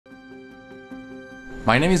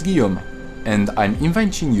My name is Guillaume, and I'm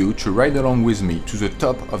inviting you to ride along with me to the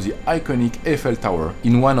top of the iconic Eiffel Tower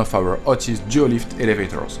in one of our Otis duolift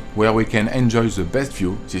elevators, where we can enjoy the best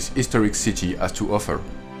view this historic city has to offer.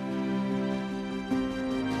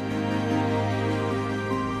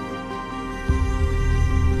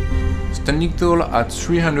 Standing tall at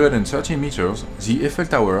 330 meters, the Eiffel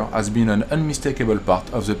Tower has been an unmistakable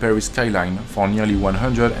part of the Paris skyline for nearly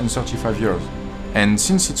 135 years. And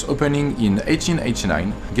since its opening in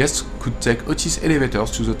 1889, guests could take Otis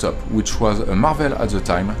elevators to the top, which was a marvel at the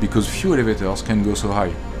time because few elevators can go so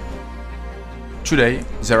high. Today,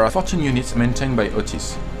 there are 14 units maintained by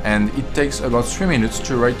Otis, and it takes about 3 minutes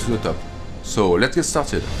to ride to the top. So let's get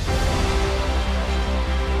started.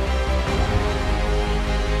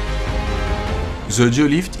 The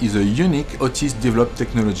duolift is a unique Otis-developed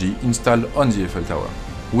technology installed on the Eiffel Tower.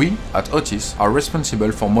 We, at Otis, are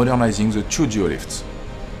responsible for modernizing the two duolifts.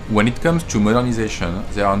 When it comes to modernization,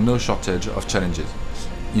 there are no shortage of challenges.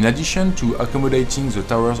 In addition to accommodating the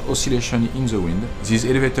tower's oscillation in the wind, these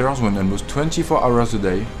elevators run almost 24 hours a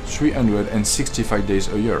day, 365 days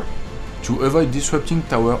a year. To avoid disrupting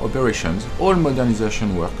tower operations, all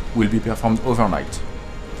modernization work will be performed overnight.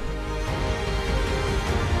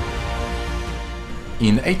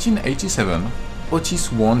 In 1887,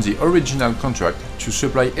 Otis won the original contract to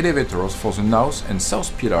supply elevators for the north and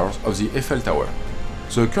south pillars of the Eiffel Tower.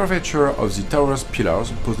 The curvature of the tower's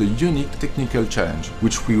pillars posed a unique technical challenge,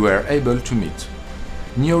 which we were able to meet.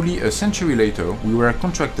 Nearly a century later, we were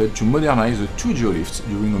contracted to modernize the two duolifts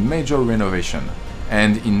during a major renovation,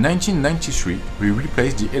 and in 1993 we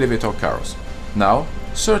replaced the elevator cars. Now,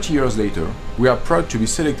 30 years later, we are proud to be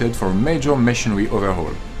selected for a major machinery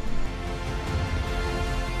overhaul.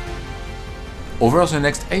 Over the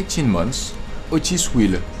next 18 months, Otis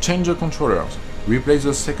will change the controllers, replace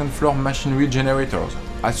the second floor machinery generators,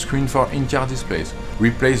 add screen for in-car displays,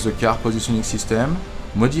 replace the car positioning system,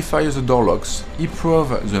 modify the door locks,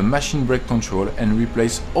 improve the machine brake control and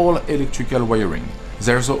replace all electrical wiring.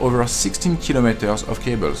 There's over 16 kilometers of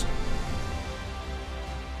cables.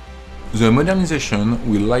 The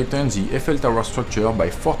modernization will lighten the Eiffel Tower structure by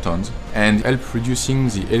 4 tons and help reducing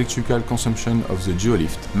the electrical consumption of the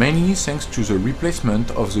duolift, mainly thanks to the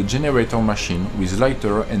replacement of the generator machine with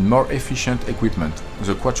lighter and more efficient equipment,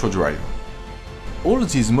 the Quattro drive. All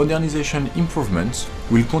these modernization improvements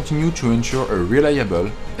will continue to ensure a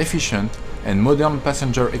reliable, efficient and modern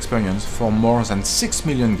passenger experience for more than 6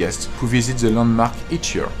 million guests who visit the landmark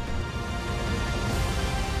each year.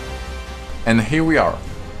 And here we are,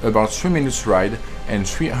 about 3 minutes ride and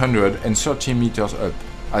 330 meters up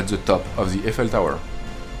at the top of the Eiffel Tower.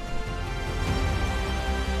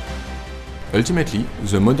 Ultimately,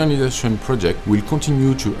 the modernization project will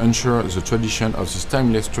continue to ensure the tradition of this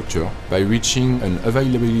timeless structure by reaching an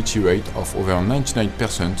availability rate of over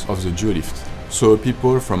 99% of the duolift. So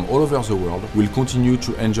people from all over the world will continue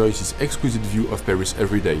to enjoy this exquisite view of Paris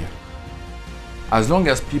every day. As long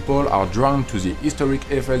as people are drawn to the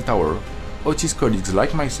historic Eiffel Tower, Otis colleagues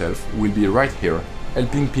like myself will be right here,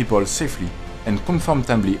 helping people safely and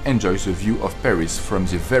comfortably enjoy the view of Paris from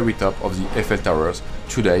the very top of the Eiffel Towers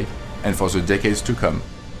today and for the decades to come.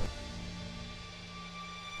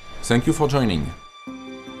 Thank you for joining.